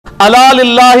الا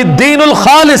للہ الدین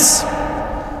الخالص،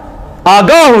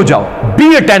 آگاہ ہو جاؤ، بی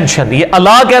اٹینشن. یہ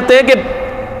اللہ کہتے ہیں کہ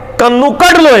کنو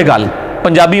کٹ لو یہ گل،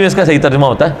 پنجابی میں اس کا صحیح ترجمہ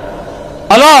ہوتا ہے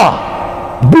اللہ،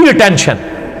 بی اٹینشن،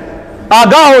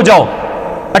 آگاہ ہو جاؤ،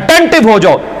 اٹینٹو ہو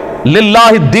جاؤ. للہ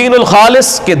الدین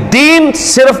الخالص، کہ دین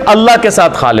صرف اللہ کے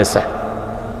ساتھ خالص ہے،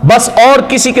 بس اور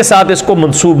کسی کے ساتھ اس کو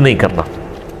منسوب نہیں کرنا.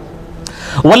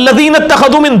 والذین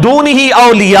اتخذوا من دونہ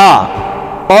اولیاء،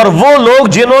 اور وہ لوگ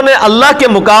جنہوں نے اللہ کے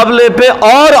مقابلے پہ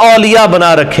اور اولیاء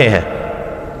بنا رکھے ہیں.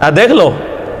 دیکھ لو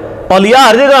اولیاء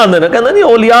ہر جگہ آندے نا، کہنا نہیں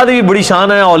اولیاء بھی بڑی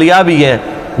شان ہے، اولیاء بھی ہیں،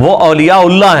 وہ اولیاء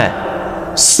اللہ ہیں.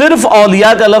 صرف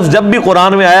اولیاء کا لفظ جب بھی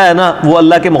قرآن میں آیا ہے نا، وہ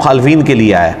اللہ کے مخالفین کے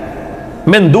لیے آیا ہے.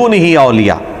 من دونہ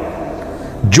اولیاء،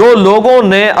 جو لوگوں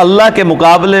نے اللہ کے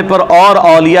مقابلے پر اور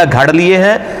اولیاء گھڑ لیے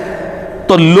ہیں.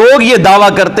 تو لوگ یہ دعویٰ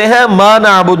کرتے ہیں ما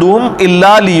نعبدہم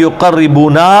الا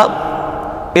لیقربونا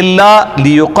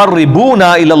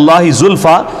الی اللہ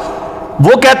زلفی،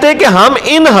 وہ کہتے ہیں کہ ہم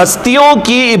ان ہستیوں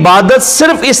کی عبادت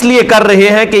صرف اس لیے کر رہے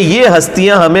ہیں کہ یہ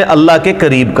ہستیاں ہمیں اللہ کے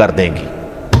قریب کر دیں گی.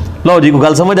 لو جی کو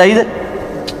گل سمجھ آئی جائے.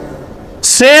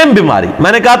 سیم بیماری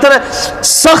میں نے کہا تھا نا،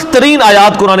 سخت ترین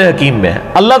آیات قرآن حکیم میں ہے.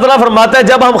 اللہ تعالیٰ فرماتا ہے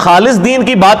جب ہم خالص دین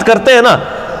کی بات کرتے ہیں نا،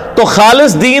 تو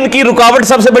خالص دین کی رکاوٹ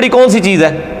سب سے بڑی کون سی چیز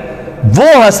ہے؟ وہ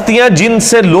ہستیاں جن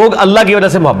سے لوگ اللہ کی وجہ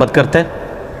سے محبت کرتے ہیں.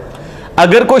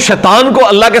 اگر کوئی شیطان کو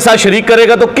اللہ کے ساتھ شریک کرے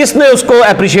گا تو کس نے اس کو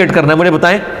اپریشیٹ کرنا ہے؟ مجھے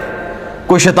بتائیں.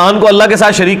 کوئی شیطان کو اللہ کے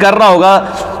ساتھ شریک کر رہا ہوگا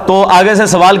تو آگے سے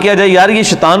سوال کیا جائے یار یہ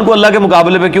شیطان کو اللہ کے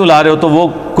مقابلے پہ کیوں لا رہے ہو؟ تو وہ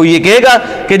کوئی یہ کہے گا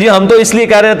کہ جی ہم تو اس لیے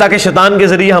کہہ رہے ہیں تاکہ شیطان کے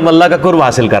ذریعے ہم اللہ کا قرب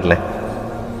حاصل کر لیں.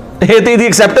 یہ تو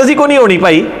ایکسیپٹنس ہی کو نہیں ہونی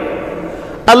بھائی.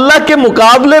 اللہ کے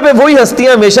مقابلے پہ وہی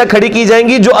ہستیاں ہمیشہ کھڑی کی جائیں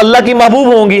گی جو اللہ کی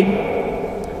محبوب ہوں گی.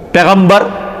 پیغمبر،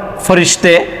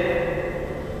 فرشتے.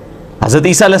 حضرت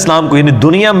عیسیٰ علیہ السلام کو، یعنی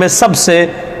دنیا میں سب سے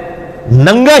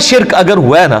ننگا شرک اگر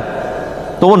ہوا ہے نا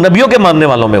تو وہ نبیوں کے ماننے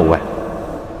والوں میں ہوا ہے.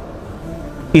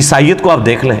 عیسائیت کو آپ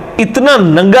دیکھ لیں، اتنا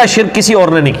ننگا شرک کسی اور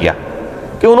نے نہیں کیا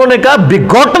کہ انہوں نے کہا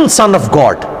begotten son of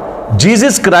God،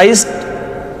 Jesus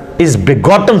Christ is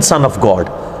begotten son of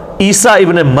God. عیسیٰ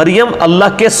ابن مریم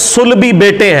اللہ کے صلبی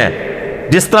بیٹے ہیں.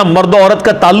 جس طرح مرد و عورت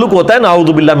کا تعلق ہوتا ہے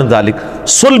نعوذ باللہ من ذالک،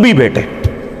 صلبی بیٹے.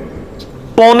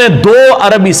 2.25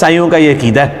 ارب عیسائیوں کا یہ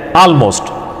عقیدہ ہے آلموسٹ.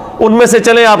 ان میں سے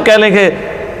چلیں آپ کہہ لیں کہ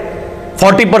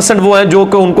 40% وہ ہیں جو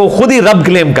کہ ان کو خود ہی رب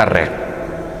کلیم کر رہے ہیں.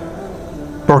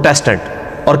 پروٹیسٹنٹ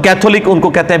اور کیتھولک ان کو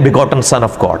کہتے ہیں begotten son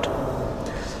of God.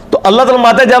 تو اللہ تعالیٰ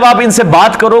فرماتا ہے جب آپ ان سے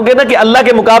بات کرو گے نا کہ اللہ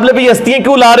کے مقابلے پہ یہ ہستیاں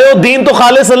کیوں لا رہے ہو، دین تو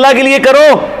خالص اللہ کے لیے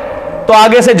کرو، تو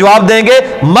آگے سے جواب دیں گے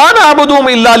ما نعبدہم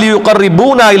الا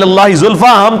لیقربونا الی اللہ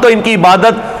زلفی، ہم تو ان کی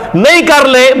عبادت نہیں کر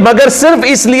لیں مگر صرف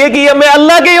اس لیے کہ یہ ہمیں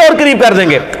اللہ کے ہی اور قریب کر دیں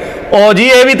گے. او جی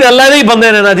یہ بھی تو اللہ نہیں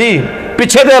بندے نے نا جی،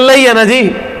 پیچھے تو اللہ ہی ہے نا جی.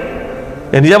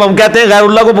 یعنی جب ہم کہتے ہیں غیر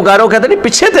اللہ کو پکارو، کہتے ہیں نہیں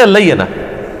پیچھے تو اللہ ہی ہے نا.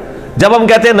 جب ہم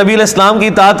کہتے ہیں نبی علیہ السلام کی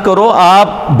اطاعت کرو،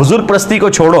 آپ بزرگ پرستی کو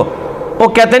چھوڑو، وہ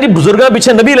کہتے ہیں نہیں بزرگاں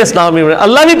پیچھے نبی علیہ السلام بھی،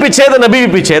 اللہ بھی پیچھے تو نبی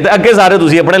بھی پیچھے، اگے سارے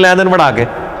تسی اپنے لین دین بڑھا کے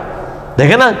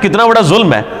دیکھیں نا کتنا بڑا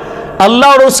ظلم ہے. اللہ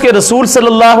اور اس کے رسول صلی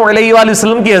اللہ علیہ وآلہ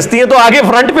وسلم کی ہستیاں تو آگے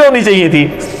فرنٹ پہ ہونی چاہیے تھی،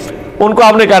 ان کو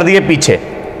آپ نے کر دیے پیچھے.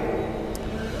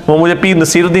 وہ مجھے پیر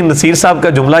نصیر الدین نصیر صاحب کا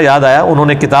جملہ یاد آیا. انہوں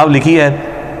نے کتاب لکھی ہے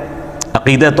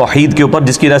عقیدہ توحید کے اوپر،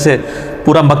 جس کی وجہ سے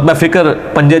پورا مکتبہ فکر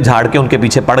پنجے جھاڑ کے ان کے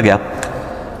پیچھے پڑ گیا.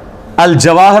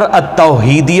 الجواہر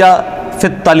التوحیدیہ فی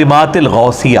التعلیمات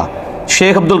الغوثیہ،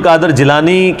 شیخ عبد القادر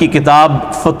جیلانی کی کتاب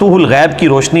فتوح الغیب کی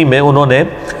روشنی میں انہوں نے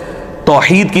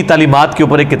توحید کی تعلیمات کے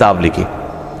اوپر ایک کتاب لکھی.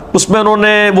 اس میں انہوں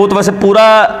نے وہ تو ویسے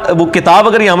پورا وہ کتاب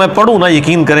اگر یہاں میں پڑھوں نا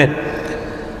یقین کریں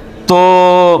تو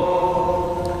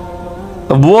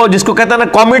وہ جس کو کہتا ہے نا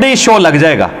کامیڈی شو لگ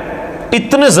جائے گا.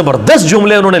 اتنے زبردست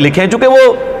جملے انہوں نے لکھے ہیں، چونکہ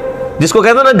وہ جس کو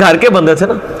کہتا ہے نا گھر کے بندے تھے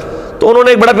نا، تو انہوں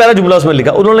نے ایک بڑا پیارا جملہ اس میں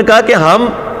لکھا. انہوں نے کہا کہ ہم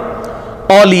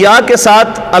اولیاء کے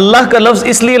ساتھ اللہ کا لفظ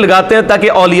اس لیے لگاتے ہیں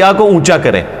تاکہ اولیاء کو اونچا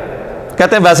کریں.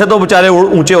 کہتے ہیں ویسے تو بیچارے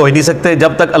اونچے ہو ہی نہیں سکتے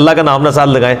جب تک اللہ کا نام نہ ساتھ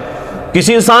لگائیں.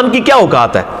 کسی انسان کی کیا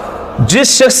اوقات ہے؟ جس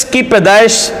شخص کی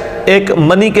پیدائش ایک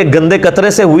منی کے گندے قطرے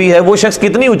سے ہوئی ہے وہ شخص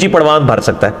کتنی اونچی پروان بھر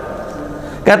سکتا ہے؟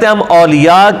 کہتے ہیں ہم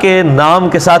اولیاء کے نام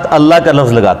کے ساتھ اللہ کا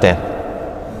لفظ لگاتے ہیں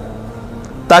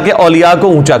تاکہ اولیاء کو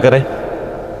اونچا کریں.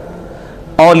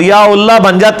 اولیاء اللہ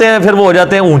بن جاتے ہیں پھر وہ ہو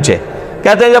جاتے ہیں اونچے.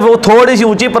 کہتے ہیں جب وہ تھوڑی سی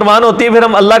اونچی پروان ہوتی ہے پھر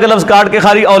ہم اللہ کا لفظ کاٹ کے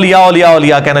خالی اولیاء اولیاء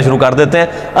اولیاء کہنا شروع کر دیتے ہیں،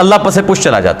 اللہ پسے پش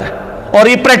چلا جاتا ہے. اور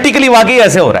یہ پریکٹیکلی واقعی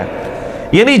ایسے ہو رہا ہے.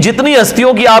 یعنی جتنی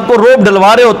ہستیوں کی آپ کو روب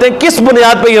ڈلوا رہے ہوتے ہیں کس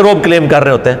بنیاد پہ یہ روب کلیم کر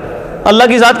رہے ہوتے ہیں؟ اللہ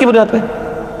کی ذات کی بنیاد پہ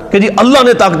کہ جی اللہ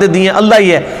نے طاقتیں دی ہیں، اللہ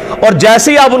ہی ہے. اور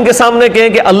جیسے ہی آپ ان کے سامنے کہیں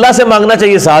کہ اللہ سے مانگنا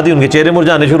چاہیے، ساتھ ہی ان کے چہرے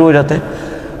مرجھانے شروع ہو جاتے ہیں.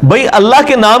 بھائی اللہ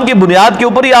کے نام کی بنیاد کے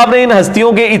اوپر ہی آپ نے ان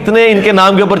ہستیوں کے اتنے ان کے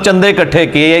نام کے اوپر چندے اکٹھے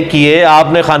کیے،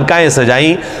 آپ نے خانقاہیں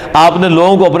سجائیں، آپ نے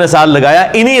لوگوں کو اپنے ساتھ لگایا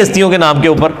انہی ہستیوں کے نام کے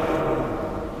اوپر.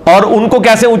 اور ان کو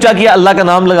کیسے اونچا کیا؟ اللہ کا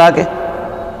نام لگا کے.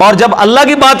 اور جب اللہ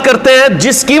کی بات کرتے ہیں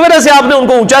جس کی وجہ سے آپ نے ان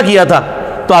کو اونچا کیا تھا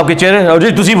تو آپ کے چہرے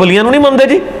جی تسی ولیاں نہیں مندے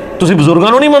جی, تسی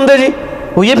بزرگاں نہیں مندے جی,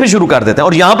 وہ یہ پھر شروع کر دیتے ہیں.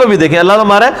 اور یہاں پہ بھی دیکھیں اللہ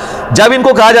ہمارا ہے, جب ان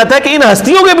کو کہا جاتا ہے کہ ان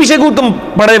ہستیوں کے پیچھے کو تم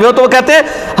پڑے ہوئے ہو, تو وہ کہتے ہیں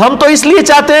ہم تو اس لیے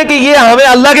چاہتے ہیں کہ یہ ہمیں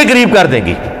اللہ کے قریب کر دیں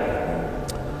گی.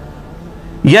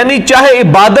 یعنی چاہے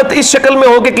عبادت اس شکل میں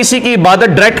ہو کہ کسی کی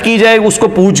عبادت ڈائریکٹ کی جائے اس کو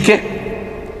پوچھ کے,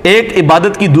 ایک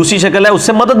عبادت کی دوسری شکل ہے اس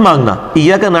سے مدد مانگنا,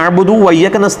 ایاک نعبد و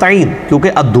ایاک نستعین,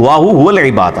 کیونکہ الدعاء هو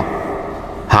العبادہ.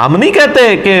 ہم نہیں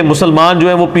کہتے کہ مسلمان جو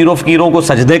ہیں وہ پیروں فقیروں کو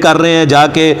سجدے کر رہے ہیں جا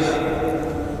کے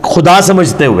خدا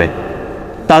سمجھتے ہوئے,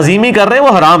 تعظیمی کر رہے ہیں,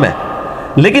 وہ حرام ہے.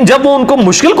 لیکن جب وہ ان کو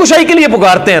مشکل کشائی کے لیے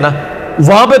پکارتے ہیں نا,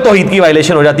 وہاں پہ توحید کی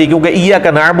وائلیشن ہو جاتی ہے, کیونکہ ایاک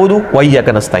نعبد و ایاک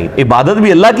نستعین, عبادت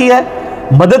بھی اللہ کی ہے,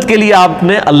 مدد کے لیے آپ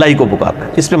نے اللہ ہی کو پکارنا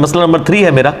ہے. اس پہ مسئلہ نمبر 3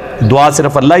 ہے میرا, دعا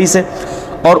صرف اللہ ہی سے,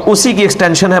 اور اسی کی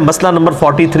ایکسٹینشن ہے مسئلہ نمبر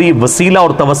 43 وسیلہ اور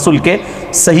توسل کے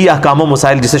صحیح احکام و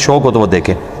مسائل. جسے شوق ہو تو وہ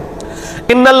دیکھیں.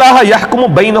 ان اللہ یحکم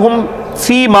بینہم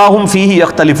فی ما ہم فیہ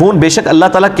یختلفون, بے شک اللہ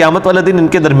تعالیٰ قیامت والے دن ان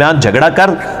کے درمیان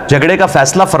جھگڑے کا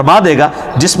فیصلہ فرما دے گا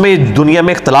جس میں دنیا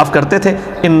میں اختلاف کرتے تھے.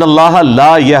 ان اللہ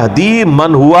لا یہدی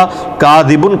من ہوا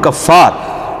کاذب کفار,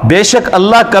 بے شک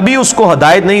اللہ کبھی اس کو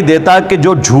ہدایت نہیں دیتا کہ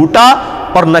جو جھوٹا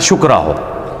اور ناشکرا ہو.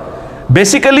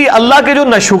 بیسیکلی اللہ کے جو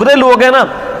ناشکرے لوگ ہیں نا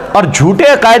اور جھوٹے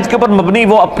عقائد کے اوپر مبنی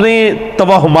وہ اپنے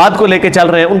توہمات کو لے کے چل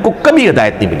رہے ہیں, ان کو کبھی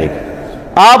ہدایت نہیں ملے گی.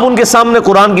 آپ ان کے سامنے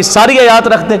قرآن کی ساری آیات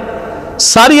رکھ دیں,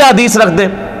 ساری حدیث رکھ دیں,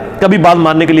 کبھی بات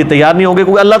ماننے کے لیے تیار نہیں ہوں گے,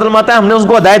 کیونکہ اللہ تعالیٰ ماتا ہے ہم نے اس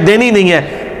کو ہدایت دینی نہیں ہے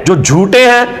جو جھوٹے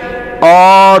ہیں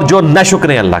اور جو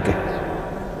ناشکرے ہیں اللہ کے.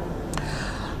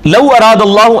 لو اراد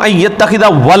اللہ ان یتخذ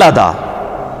ولدا,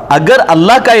 اگر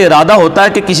اللہ کا ارادہ ہوتا ہے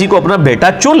کہ کسی کو اپنا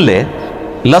بیٹا چن لے,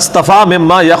 لاصطفیٰ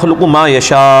مما یخلق ما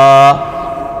یشاء,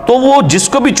 تو وہ جس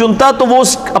کو بھی چنتا تو وہ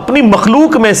اپنی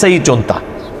مخلوق میں سے ہی چنتا.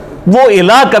 وہ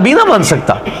الہ کبھی نہ بن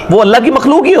سکتا, وہ اللہ کی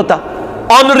مخلوق ہی ہوتا.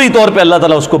 آنری طور پہ اللہ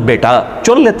تعالیٰ اس کو بیٹا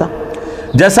چن لیتا.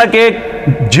 جیسا کہ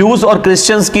جیوز اور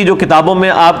کرسچنز کی جو کتابوں میں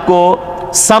آپ کو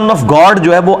سن آف گاڈ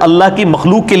جو ہے وہ اللہ کی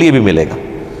مخلوق کے لیے بھی ملے گا.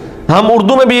 ہم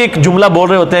اردو میں بھی ایک جملہ بول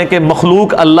رہے ہوتے ہیں کہ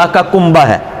مخلوق اللہ کا کنبہ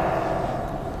ہے.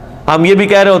 ہم یہ بھی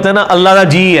کہہ رہے ہوتے ہیں نا اللہ کا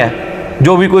جی ہے,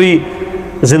 جو بھی کوئی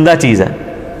زندہ چیز ہے.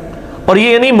 اور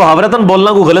یہ یعنی محاورتاً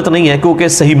بولنا کوئی غلط نہیں ہے, کیونکہ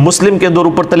صحیح مسلم کے اندر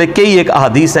اوپر تلے کئی ایک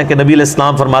احادیث ہیں کہ نبی علیہ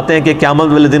السلام فرماتے ہیں کہ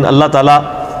قیامت والے دن اللہ تعالیٰ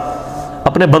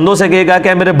اپنے بندوں سے کہے گا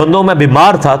کہ میرے بندوں میں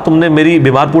بیمار تھا, تم نے میری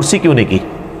بیمار پرسی کیوں نہیں کی؟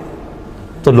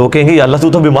 تو لوگ کہیں گے اللہ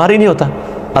تو بیمار ہی نہیں ہوتا.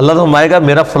 اللہ تو فرمائے گا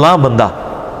میرا فلاں بندہ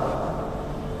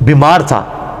بیمار تھا,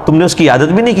 تم نے اس کی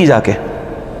عادت بھی نہیں کی جا کے.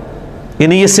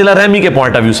 یعنی یہ صلہ رحمی کے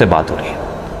پوائنٹ آف ویو سے بات ہو رہی ہے.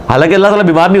 حالانکہ اللہ تعالیٰ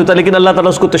بیمار نہیں ہوتا, لیکن اللہ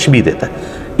تعالیٰ اس کو تشبیہ دیتا ہے.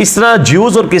 اس طرح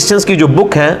جیوز اور کرسچنز کی جو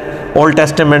بک ہیں اولڈ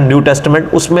ٹیسٹمنٹ نیو ٹیسٹمنٹ,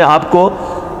 اس میں آپ کو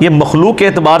یہ مخلوق کے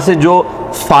اعتبار سے جو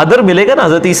فادر ملے گا نا,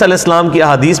 حضرت عیسیٰ علیہ السلام کی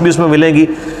احادیث بھی اس میں ملیں گی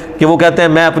کہ وہ کہتے ہیں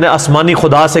میں اپنے آسمانی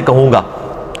خدا سے کہوں گا,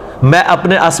 میں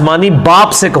اپنے آسمانی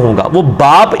باپ سے کہوں گا. وہ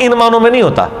باپ ان معنوں میں نہیں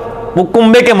ہوتا, وہ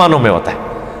کنبے کے معنوں میں ہوتا ہے.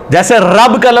 جیسے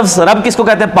رب کا لفظ, رب کس کو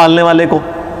کہتے ہیں؟ پالنے والے کو.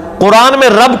 قرآن میں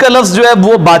رب کا لفظ جو ہے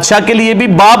وہ بادشاہ کے لیے بھی,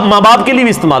 باپ ماں باپ کے لیے بھی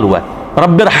استعمال ہوا ہے.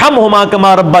 رب ارحمہما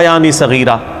کما ربیانی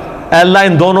صغیرا, اے اللہ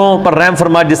ان دونوں پر رحم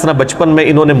فرما جس طرح بچپن میں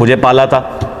انہوں نے مجھے پالا تھا.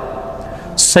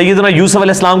 سیدنا یوسف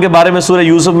علیہ السلام کے بارے میں سورہ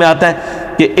یوسف میں آتا ہے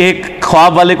کہ ایک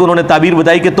خواب والے کو انہوں نے تعبیر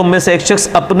بتائی کہ تم میں سے ایک شخص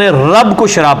اپنے رب کو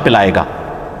شراب پلائے گا.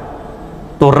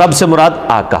 تو رب سے مراد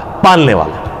آقا, پالنے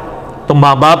والا. تو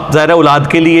ماں باپ ظاہر اولاد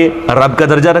کے لیے رب کا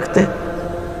درجہ رکھتے ہیں,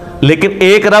 لیکن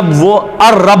ایک رب وہ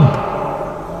الرب,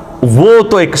 وہ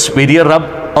تو ایک سپیریئر رب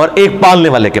اور ایک پالنے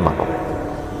والے کے معنوں میں.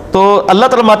 تو اللہ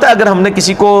تعالیٰ ماتا ہے اگر ہم نے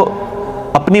کسی کو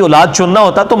اپنی اولاد چننا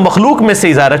ہوتا تو مخلوق میں سے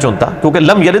ہی ظاہرہ چنتا, کیونکہ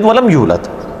لم یلد ولم یولد,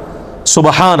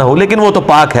 سبحانہ, لیکن وہ تو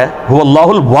پاک ہے. هو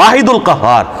اللہ الواحد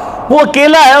القہار, وہ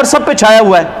اکیلا ہے اور سب پہ چھایا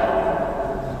ہوا ہے.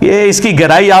 یہ اس کی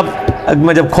گہرائی آپ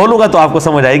میں جب کھولوں گا تو آپ کو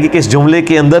سمجھ آئے گی کہ اس جملے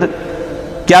کے اندر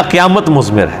کیا قیامت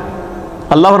مضمر ہے.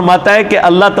 اللہ فرماتا ہے کہ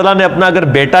اللہ تعالیٰ نے اپنا اگر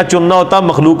بیٹا چننا ہوتا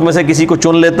مخلوق میں سے کسی کو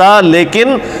چن لیتا,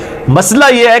 لیکن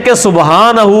مسئلہ یہ ہے کہ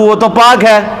سبحانہ, وہ تو پاک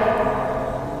ہے.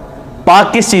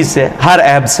 پاک کس چیز سے؟ ہر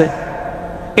عیب سے.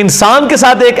 انسان کے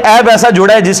ساتھ ایک عیب ایسا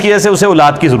جڑا ہے جس کی وجہ سے اسے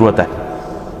اولاد کی ضرورت ہے,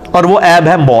 اور وہ عیب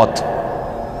ہے موت.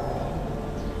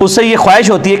 اس سے یہ خواہش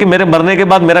ہوتی ہے کہ میرے مرنے کے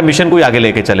بعد میرا مشن کوئی آگے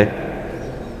لے کے چلے,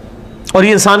 اور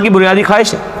یہ انسان کی بنیادی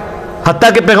خواہش ہے,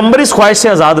 حتیٰ کہ پیغمبر اس خواہش سے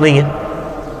آزاد نہیں ہے.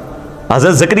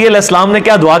 حضرت زکریا علیہ السلام نے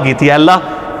کیا دعا کی تھی؟ اللہ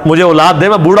مجھے اولاد دے,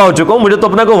 میں بوڑھا ہو چکا ہوں, مجھے تو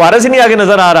اپنا کوئی وارث ہی نہیں آگے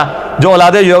نظر آ رہا جو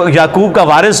اولاد یعقوب کا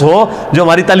وارث ہو, جو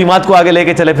ہماری تعلیمات کو آگے لے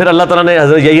کے چلے. پھر اللہ تعالیٰ نے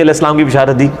حضرت یحییٰ علیہ السلام کی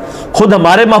بشارت دی. خود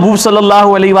ہمارے محبوب صلی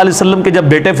اللہ علیہ وآلہ وسلم کے جب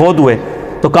بیٹے فوت ہوئے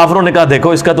تو کافروں نے کہا دیکھو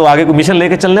اس کا تو آگے کوئی مشن لے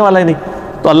کے چلنے والا ہی نہیں.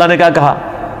 تو اللہ نے کیا کہا؟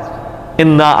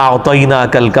 انا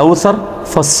اعطیناک الکوثر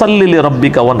فصل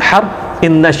لربک وانحر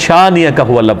ان شانئک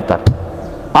ھو الابتر،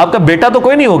 آپ کا بیٹا تو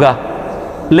کوئی نہیں ہوگا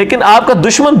لیکن آپ کا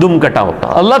دشمن دم کٹا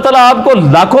ہوگا. اللہ تعالیٰ آپ کو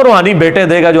لاکھوں روحانی بیٹے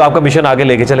دے گا جو آپ کا مشن آگے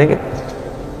لے کے چلیں گے.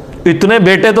 اتنے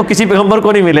بیٹے تو کسی پیغمبر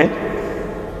کو نہیں ملے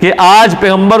کہ آج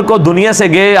پیغمبر کو دنیا سے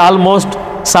گئے آلموسٹ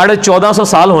 1450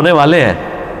 سال ہونے والے ہیں،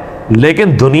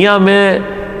 لیکن دنیا میں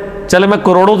چلے میں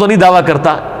کروڑوں تو نہیں دعویٰ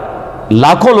کرتا،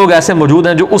 لاکھوں لوگ ایسے موجود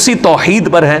ہیں جو اسی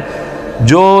توحید پر ہیں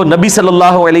جو نبی صلی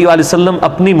اللہ علیہ وآلہ وسلم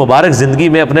اپنی مبارک زندگی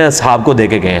میں اپنے اصحاب کو دے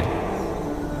کے گئے ہیں.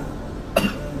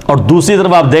 اور دوسری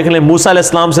طرف آپ دیکھ لیں موسیٰ علیہ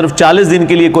السلام صرف 40 دن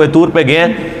کے لیے کوہ طور پہ گئے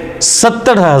ہیں،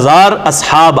 70,000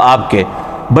 اصحاب آپ کے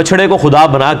بچڑے کو خدا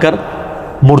بنا کر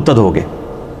مرتد ہو گئے.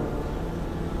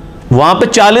 وہاں پہ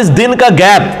 40 دن کا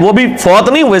گیپ، وہ بھی فوت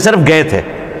نہیں ہوئے، صرف گئے تھے،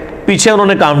 پیچھے انہوں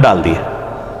نے کام ڈال دیا.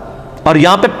 اور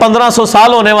یہاں پہ 1500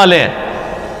 سال ہونے والے ہیں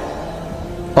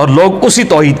اور لوگ اسی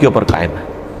توحید کے اوپر قائم ہیں.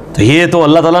 تو یہ تو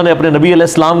اللہ تعالیٰ نے اپنے نبی علیہ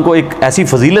السلام کو ایک ایسی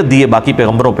فضیلت دی ہے باقی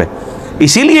پیغمبروں پہ.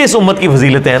 اسی لیے اس امت کی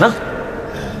فضیلتیں ہیں نا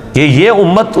کہ یہ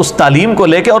امت اس تعلیم کو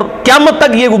لے کے، اور قیامت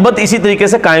تک یہ امت اسی طریقے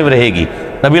سے قائم رہے گی.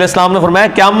 نبی علیہ السلام نے فرمایا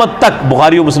قیامت تک،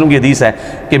 بخاری و مسلم کی حدیث ہے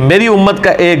کہ میری امت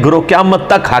کا ایک گروہ قیامت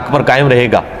تک حق پر قائم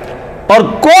رہے گا اور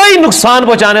کوئی نقصان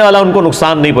پہنچانے والا ان کو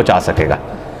نقصان نہیں پہنچا سکے گا.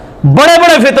 بڑے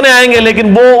بڑے فتنے آئیں گے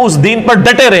لیکن وہ اس دین پر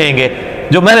ڈٹے رہیں گے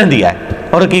جو میں نے دیا ہے.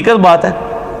 اور حقیقت بات ہے،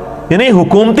 یعنی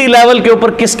حکومتی لیول کے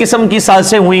اوپر کس قسم کی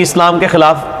سازشیں ہوئی اسلام کے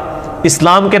خلاف،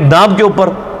 اسلام کے نام کے اوپر.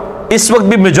 اس وقت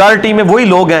بھی میجارٹی میں وہی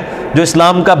لوگ ہیں جو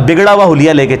اسلام کا بگڑا ہوا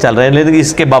حلیہ لے کے چل رہے ہیں، لیکن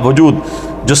اس کے باوجود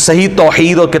جو صحیح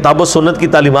توحید اور کتاب و سنت کی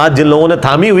تعلیمات جن لوگوں نے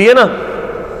تھامی ہوئی ہے نا،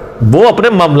 وہ اپنے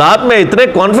معاملات میں اتنے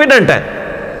کانفیڈنٹ ہیں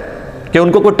کہ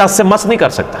ان کو کوئی ٹس سے مس نہیں کر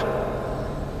سکتا.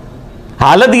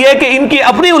 حالت یہ ہے کہ ان کی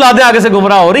اپنی اولادیں آگے سے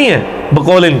گمراہ ہو رہی ہیں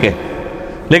بقول ان کے،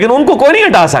 لیکن ان کو کوئی نہیں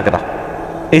ہٹا سکتا،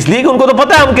 اس لیے کہ ان کو تو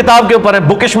پتہ ہے ہم کتاب کے اوپر ہیں،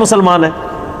 بکش مسلمان ہیں.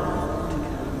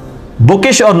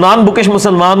 بکش اور نان بکش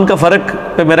مسلمان کا فرق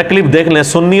پہ میرا کلپ دیکھ لیں،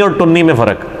 سنی اور ٹنی میں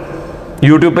فرق،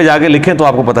 یوٹیوب پہ جا کے لکھیں تو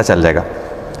آپ کو پتہ چل جائے گا.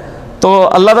 تو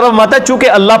اللہ تعالیٰ فرماتا ہے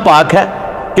چونکہ اللہ پاک ہے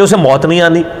کہ اسے موت نہیں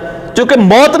آنی، چونکہ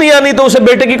موت نہیں آنی تو اسے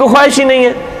بیٹے کی کوئی خواہش ہی نہیں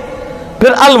ہے.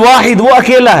 پھر الواحد، وہ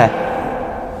اکیلا ہے.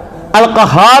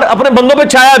 القہار، اپنے بندوں پہ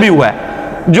چھایا بھی ہوا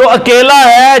ہے، جو اکیلا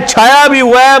ہے چھایا بھی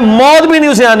ہوا ہے، موت بھی نہیں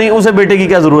اسے آنی، اسے بیٹے کی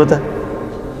کیا ضرورت ہے.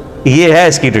 یہ ہے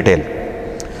اس کی ڈیٹیل.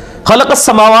 خلق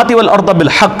السماوات والارض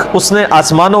بالحق، اس نے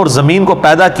آسمانوں اور زمین کو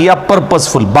پیدا کیا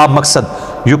پرپسفل، با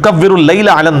مقصد. یکور اللیل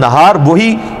علی النہار،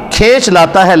 وہی کھینچ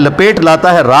لاتا ہے، لپیٹ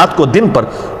لاتا ہے رات کو دن پر.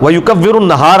 ویکور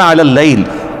النہار علی اللیل،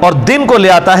 اور دن کو لے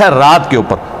آتا ہے رات کے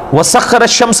اوپر. وسخر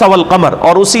الشمس والقمر،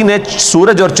 اور اسی نے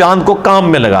سورج اور چاند کو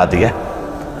کام میں لگا دیا.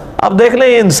 اب دیکھ لیں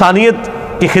یہ انسانیت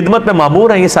کی خدمت میں مامور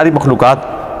ہیں یہ ساری مخلوقات.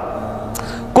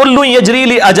 کل یجری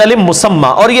لاجل مسمى،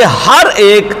 اور یہ ہر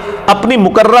ایک اپنی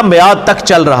مقررہ میعاد تک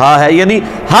چل رہا ہے، یعنی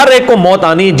ہر ایک کو موت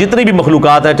آنی، جتنی بھی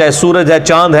مخلوقات ہیں، چاہے سورج ہے،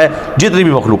 چاند ہے، جتنی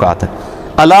بھی مخلوقات ہیں.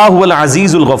 اللہ هو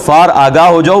العزیز الغفار، آگاہ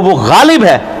ہو جاؤ وہ غالب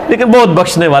ہے لیکن بہت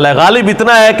بخشنے والا ہے. غالب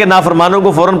اتنا ہے کہ نافرمانوں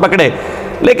کو فوراً پکڑے،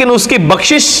 لیکن اس کی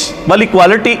بخشش والی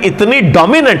کوالٹی اتنی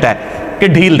ڈومیننٹ ہے کہ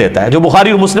ڈھیل دیتا ہے. جو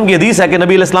بخاری اور مسلم کی حدیث ہے کہ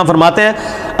نبی علیہ السلام فرماتے ہیں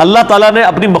اللہ تعالیٰ نے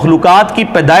اپنی مخلوقات کی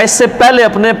پیدائش سے پہلے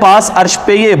اپنے پاس عرش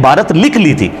پہ یہ عبارت لکھ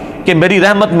لی تھی کہ میری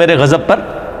رحمت میرے غضب پر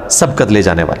سبقت لے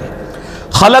جانے والی.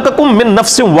 خلقکم من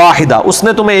نفس واحدہ، اس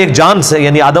نے تمہیں ایک جان سے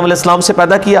یعنی آدم علیہ السلام سے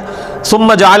پیدا کیا.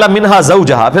 ثم جعل منہا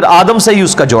زوجہا، پھر آدم سے ہی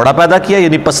اس کا جوڑا پیدا کیا،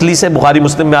 یعنی پسلی سے، بخاری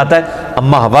مسلم میں آتا ہے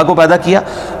اما حوا کو پیدا کیا.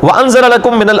 وانزل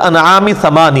لکم من الانعام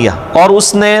ثمانیہ، اور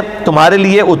اس نے تمہارے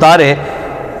لیے اتارے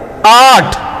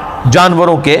 8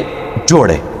 جانوروں کے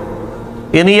جوڑے،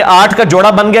 یعنی یہ 8 کا جوڑا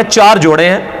بن گیا، 4 جوڑے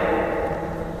ہیں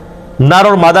نر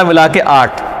اور مادہ ملا کے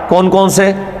 8. کون کون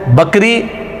سے؟ بکری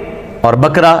اور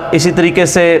بکرا. اسی طریقے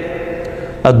سے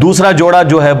دوسرا جوڑا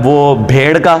جو ہے وہ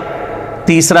بھیڑ کا،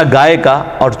 تیسرا گائے کا،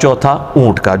 اور چوتھا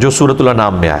اونٹ کا، جو سورۃ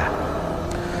الانعام میں آیا.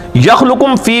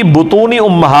 یخلقکم فی بطون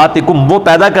امہاتکم، وہ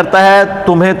پیدا کرتا ہے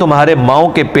تمہیں تمہارے ماؤں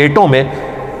کے پیٹوں میں.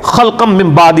 خلقا من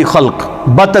بعد خلق،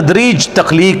 بتدریج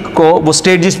تخلیق کو. وہ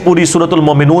سٹیجز پوری سورۃ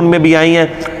المومنون میں بھی آئی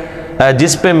ہیں،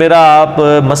 جس پہ میرا آپ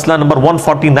مسئلہ نمبر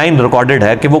 149 ریکارڈڈ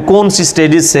ہے کہ وہ کون سی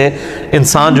سٹیجز سے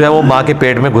انسان جو ہے وہ ماں کے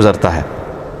پیٹ میں گزرتا ہے.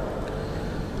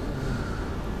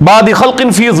 بعد خلق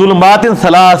فی ظلمات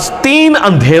 3، 3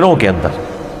 اندھیروں کے اندر،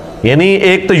 یعنی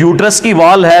ایک تو یوٹرس کی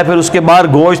وال ہے، پھر اس کے باہر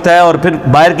گوشت ہے، اور پھر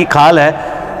باہر کی کھال ہے.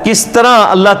 کس طرح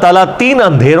اللہ تعالیٰ 3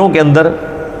 اندھیروں کے اندر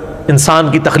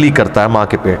انسان کی تخلیق کرتا ہے ماں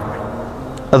کے پیٹ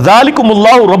میں. ذالکم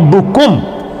اللہ ربکم،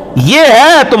 یہ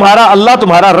ہے تمہارا اللہ،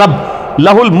 تمہارا رب.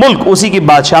 لہ الملک، اسی کی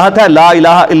بادشاہت ہے. لا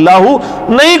الہ الا ہو،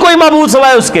 نہیں کوئی معبود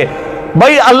سوائے اس کے.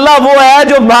 بھائی اللہ وہ ہے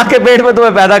جو ماں کے پیٹ میں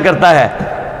تمہیں پیدا کرتا ہے،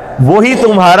 وہی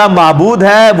تمہارا معبود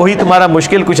ہے، وہی تمہارا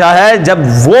مشکل کشا ہے. جب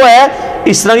وہ ہے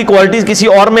اس طرح کی کوالٹیز کسی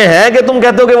اور میں ہے کہ تم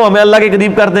کہتے ہو کہ وہ ہمیں اللہ کے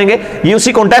قریب کر دیں گے؟ یہ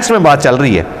اسی کانٹیکسٹ میں بات چل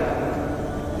رہی ہے.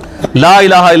 لا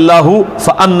الہ الا ھو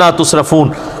فانا تصرفون،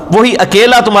 وہی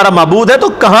اکیلا تمہارا معبود ہے تو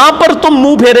کہاں پر تم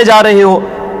منہ پھیرے جا رہے ہو؟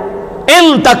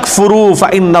 ان تکفروا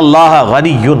فان اللہ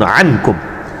غنی عنکم.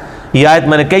 یہ آیت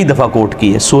میں نے کئی دفعہ کوٹ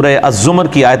کی ہے، سورہ الزمر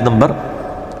کی آیت نمبر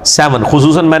 7.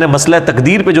 خصوصاً میں نے مسئلہ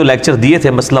تقدیر پہ جو لیکچر دیے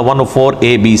تھے، مسئلہ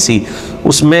 104ABC،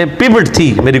 اس میں پیوٹ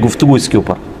تھی میری گفتگو اس کے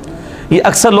اوپر. یہ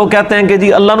اکثر لوگ کہتے ہیں کہ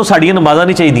جی اللہ نو ساڑیاں نمازاں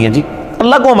نہیں چاہیے. جی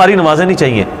اللہ کو ہماری نمازیں نہیں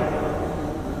چاہیے.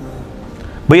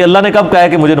 بھئی اللہ نے کب کہا ہے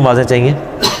کہ مجھے نمازیں چاہیے؟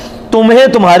 تمہیں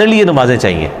تمہارے لیے نمازیں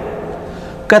چاہیے.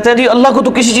 کہتے ہیں جی اللہ کو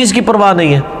تو کسی چیز کی پرواہ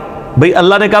نہیں ہے. بھئی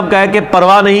اللہ نے کب کہا ہے کہ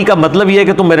پرواہ نہیں کا مطلب یہ ہے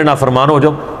کہ تم میرے نافرمان ہو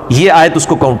جاؤ؟ یہ آیت اس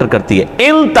کو کاؤنٹر کرتی ہے.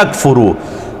 ان تکفروا،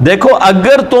 دیکھو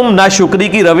اگر تم ناشکری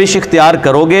کی روش اختیار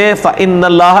کرو گے فإن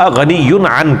اللہ غنی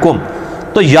عنکم،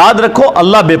 تو یاد رکھو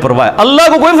اللہ بے پرواہ ہے. اللہ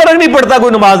کو کوئی فرق نہیں پڑتا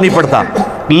کوئی نماز نہیں پڑھتا،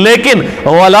 لیکن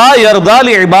ولا یرضی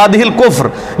لعبادہ الکفر،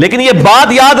 لیکن یہ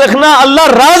بات یاد رکھنا اللہ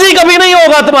راضی کبھی نہیں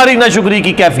ہوگا تمہاری ناشکری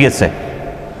کی کیفیت سے.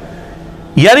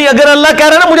 یعنی اگر اللہ کہہ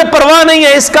رہا ہے نا مجھے پرواہ نہیں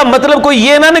ہے، اس کا مطلب کوئی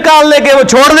یہ نہ نکال لے کہ وہ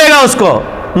چھوڑ دے گا اس کو.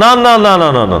 نا نا نا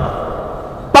نا نا نا،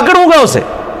 پکڑوں گا اسے،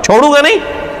 چھوڑوں گا نہیں.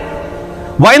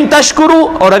 وَإِن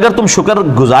تَشْكُرُوا، اور اگر تم شکر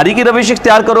گزاری کی روش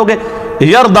اختیار کرو گے،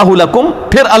 يَرْضَهُ لَكُمْ،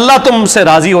 پھر اللہ تم سے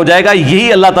راضی ہو جائے گا.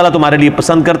 یہی اللہ تعالیٰ تمہارے لیے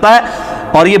پسند کرتا ہے.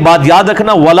 اور یہ بات یاد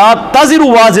رکھنا، وَلَا تَزِرُ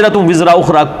وَازِرَةٌ وِزْرَ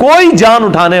أُخْرَى، کوئی جان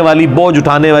اٹھانے والی، بوجھ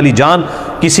اٹھانے والی جان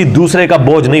کسی دوسرے کا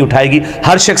بوجھ نہیں اٹھائے گی.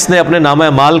 ہر شخص نے اپنے نامہ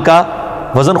اعمال کا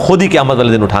وزن خود ہی قیامت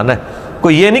والے دن اٹھانا ہے.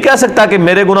 کوئی یہ نہیں کہہ سکتا کہ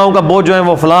میرے گناہوں کا بوجھ جو ہے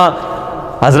وہ فلاں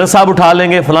حضرت صاحب اٹھا لیں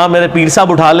گے، فلاں میرے پیر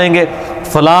صاحب اٹھا لیں گے،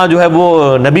 فلاں جو ہے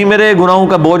وہ نبی میرے گناہوں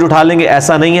کا بوجھ اٹھا لیں گے.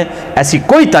 ایسا نہیں ہے، ایسی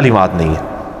کوئی تعلیمات نہیں ہے.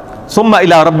 ثم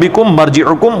الی ربکم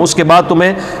مرجعکم، اس کے بعد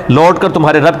تمہیں لوٹ کر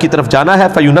تمہارے رب کی طرف جانا ہے.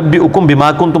 فینبئکم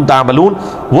بما کنتم تعملون،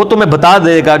 وہ تمہیں بتا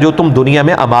دے گا جو تم دنیا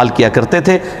میں اعمال کیا کرتے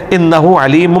تھے. انہ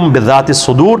علیم بذات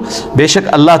الصدور، بے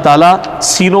شک اللہ تعالیٰ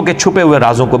سینوں کے چھپے ہوئے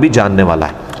رازوں کو بھی جاننے والا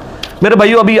ہے. میرے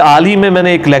بھائیو، ابھی حال ہی میں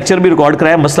نے ایک لیکچر بھی ریکارڈ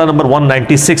کرایا، مسئلہ نمبر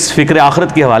 196 فکر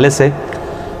آخرت کے حوالے سے.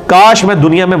 کاش میں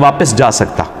دنیا میں واپس جا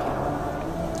سکتا.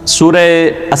 سورہ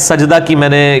السجدہ کی میں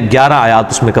نے 11 آیات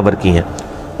اس میں کور کی ہیں.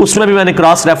 اس میں بھی میں نے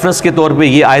کراس ریفرنس کے طور پہ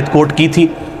یہ آیت کوٹ کی تھی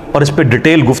اور اس پہ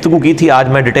ڈیٹیل گفتگو کی تھی. آج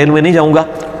میں ڈیٹیل میں نہیں جاؤں گا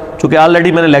چونکہ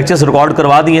آلریڈی میں نے لیکچرز ریکارڈ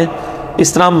کروا دیے ہیں.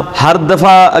 اس طرح ہم ہر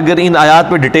دفعہ اگر ان آیات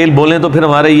پہ ڈیٹیل بولیں تو پھر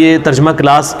ہمارے یہ ترجمہ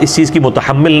کلاس اس چیز کی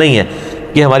متحمل نہیں ہے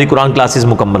کہ ہماری قرآن کلاسز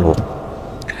مکمل ہو.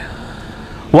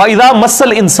 وَإِذَا مَسَّ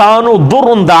الْإِنسَانُ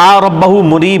ضُرٌّ دَعَا رَبَّهُ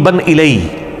مُنِيبًا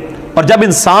إِلَيْهِ، اور جب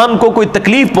انسان کو کوئی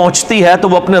تکلیف پہنچتی ہے تو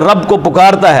وہ اپنے رب کو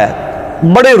پکارتا ہے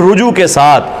بڑے رجوع کے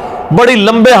ساتھ، بڑی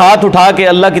لمبے ہاتھ اٹھا کے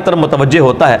اللہ کی طرف متوجہ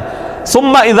ہوتا ہے.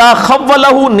 ثم اذا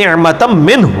خولہ نعمتا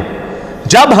منہ،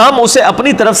 جب ہم اسے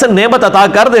اپنی طرف سے نعمت عطا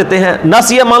کر دیتے ہیں،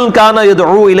 نسی من کان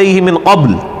یدعو الیہ من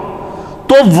قبل،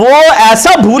 تو وہ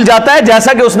ایسا بھول جاتا ہے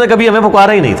جیسا کہ اس نے کبھی ہمیں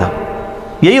پکارا ہی نہیں تھا.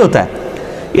 یہی ہوتا ہے.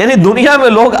 یعنی دنیا میں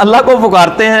لوگ اللہ کو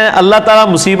پکارتے ہیں، اللہ تعالیٰ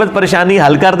مصیبت پریشانی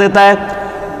حل کر دیتا ہے،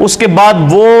 اس کے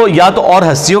بعد وہ یا تو اور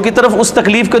ہستیوں کی طرف اس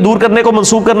تکلیف کو دور کرنے کو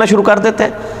منسوخ کرنا شروع کر دیتے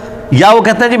ہیں، یا وہ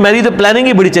کہتے ہیں جی میری تو پلاننگ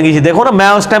ہی بڑی چنگی سی، دیکھو نا میں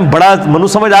اس ٹائم بڑا منو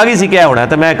سمجھ آ گئی سی کیا ہونا ہے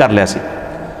تو میں کر لیا سی.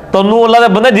 تو نو اللہ کا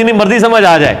بندہ جنی مرضی سمجھ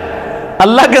آ جائے،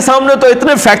 اللہ کے سامنے تو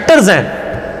اتنے فیکٹرز ہیں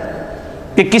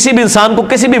کہ کسی بھی انسان کو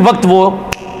کسی بھی وقت وہ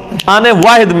آنے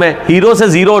واحد میں ہیرو سے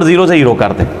زیرو اور زیرو سے ہیرو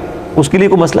کر دے. اس کے لیے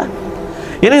کوئی مسئلہ ہے؟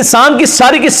 یعنی انسان کی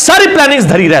ساری پلاننگز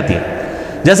دھری رہتی ہیں.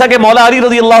 جیسا کہ مولا علی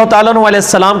رضی اللہ تعالیٰ عنہ علیہ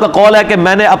السلام کا قول ہے کہ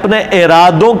میں نے اپنے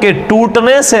ارادوں کے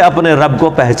ٹوٹنے سے اپنے رب کو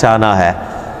پہچانا ہے.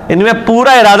 ان میں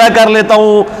پورا ارادہ کر لیتا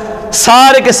ہوں،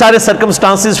 سارے کے سارے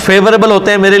سرکمسٹانسز فیوریبل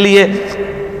ہوتے ہیں میرے لیے،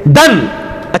 ڈن،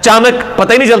 اچانک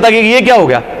پتہ ہی نہیں چلتا کہ یہ کیا ہو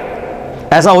گیا.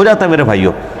 ایسا ہو جاتا ہے میرے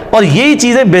بھائیوں. اور یہی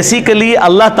چیزیں بیسیکلی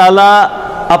اللہ تعالیٰ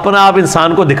اپنا آپ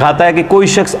انسان کو دکھاتا ہے کہ کوئی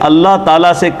شخص اللہ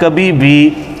تعالیٰ سے کبھی بھی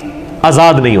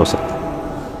آزاد نہیں ہو سکتا.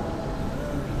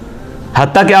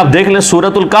 حتیٰ کہ آپ دیکھ لیں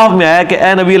سورۃ الکہف میں آیا کہ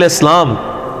اے نبی علیہ السلام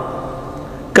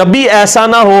کبھی ایسا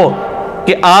نہ ہو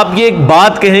کہ آپ یہ ایک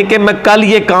بات کہیں کہ میں کل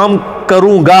یہ کام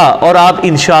کروں گا اور آپ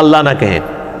انشاءاللہ نہ کہیں.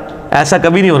 ایسا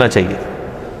کبھی نہیں ہونا چاہیے.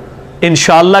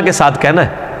 انشاءاللہ کے ساتھ کہنا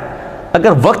ہے.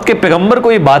 اگر وقت کے پیغمبر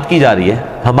کو یہ بات کی جا رہی ہے،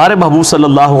 ہمارے محبوب صلی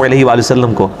اللہ علیہ وآلہ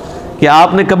وسلم کو، کہ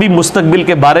آپ نے کبھی مستقبل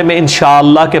کے بارے میں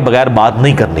انشاءاللہ کے بغیر بات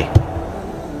نہیں کرنی،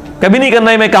 کبھی نہیں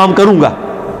کرنا ہے میں کام کروں گا،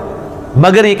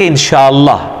 مگر یہ کہ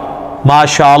انشاءاللہ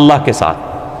ماشاءاللہ کے ساتھ.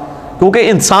 کیونکہ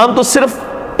انسان تو صرف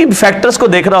ان فیکٹرز کو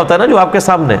دیکھ رہا ہوتا ہے نا جو آپ کے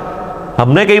سامنے.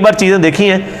 ہم نے کئی بار چیزیں دیکھی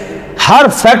ہیں، ہر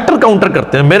فیکٹر کاؤنٹر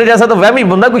کرتے ہیں. میرے جیسا تو وہمی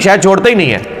بندہ کوئی شاید چھوڑتا ہی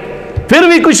نہیں ہے، پھر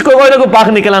بھی کچھ کوئی نہ کوئی پاک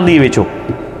نکل آندی بیچو.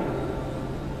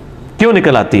 کیوں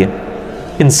نکل آتی ہے؟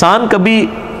 انسان کبھی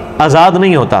آزاد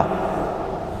نہیں ہوتا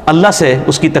اللہ سے،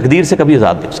 اس کی تقدیر سے کبھی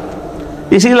آزاد نہیں ہو سکتا.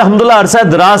 اسی لیے الحمدللہ عرصہ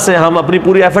دراز سے ہم اپنی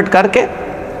پوری ایفرٹ کر کے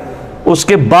اس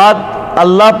کے بعد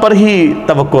اللہ پر ہی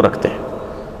توقع رکھتے ہیں.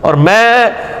 اور میں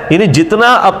یعنی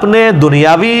جتنا اپنے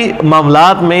دنیاوی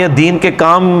معاملات میں یا دین کے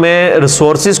کام میں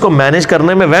ریسورسز کو مینیج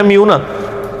کرنے میں وہمی ہوں نا،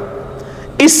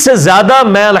 اس سے زیادہ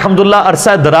میں الحمدللہ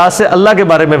عرصہ دراز سے اللہ کے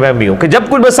بارے میں وہمی ہوں کہ جب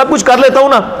کچھ میں سب کچھ کر لیتا ہوں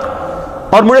نا،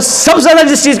 اور مجھے سب سے زیادہ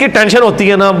جس چیز کی ٹینشن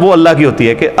ہوتی ہے نا وہ اللہ کی ہوتی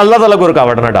ہے کہ اللہ تعالیٰ کو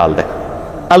رکاوٹ نہ ڈال دے.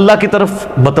 اللہ کی طرف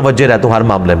متوجہ رہتا ہوں ہر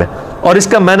معاملے میں. اور اس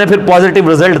کا میں نے پھر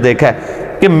پازیٹیو رزلٹ دیکھا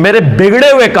ہے کہ میرے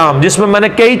بگڑے ہوئے کام جس میں میں نے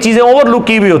کئی چیزیں اوور لک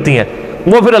کی ہوئی ہوتی ہیں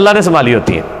وہ پھر اللہ نے سنبھالی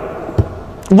ہوتی ہیں،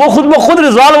 وہ خود بخود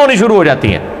ریزالو ہونی شروع ہو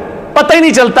جاتی ہیں. پتہ ہی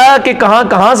نہیں چلتا کہ کہاں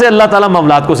کہاں سے اللہ تعالیٰ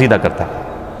معاملات کو سیدھا کرتا ہے.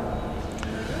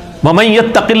 وَمَن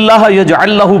يَتَّقِ اللَّهَ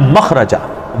يَجْعَل لَّهُ مَخْرَجًا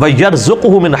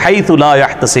وَيَرْزُقْهُ مِنْ حَيْثُ لَا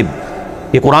يَحْتَسِبُ.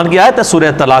 یہ قرآن کی آیت ہے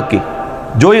سورہ طلاق کی.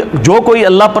 جو کوئی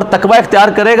اللہ پر تقوی اختیار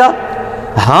کرے گا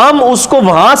ہم اس کو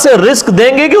وہاں سے رزق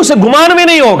دیں گے کہ اسے گمان بھی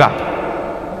نہیں ہوگا.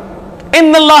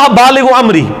 ان اللہ بالغ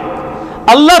امری،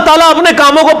 اللہ تعالیٰ اپنے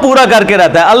کاموں کو پورا کر کے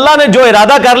رہتا ہے. اللہ نے جو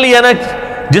ارادہ کر لیا نا،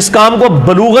 جس کام کو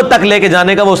بلوغت تک لے کے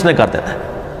جانے کا وہ اس نے کر دیتا ہے.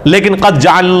 لیکن قد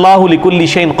جعل اللہ لکل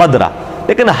شیء قدرا،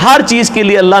 لیکن ہر چیز کے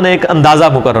لیے اللہ نے ایک اندازہ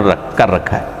مقرر کر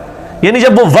رکھا ہے. یعنی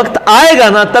جب وہ وقت آئے گا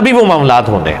نا تبھی وہ معاملات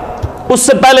ہونے ہیں، اس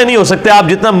سے پہلے نہیں ہو سکتے. آپ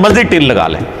جتنا مرضی ٹل لگا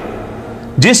لیں،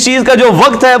 جس چیز کا جو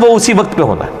وقت ہے وہ اسی وقت پہ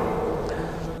ہونا ہے.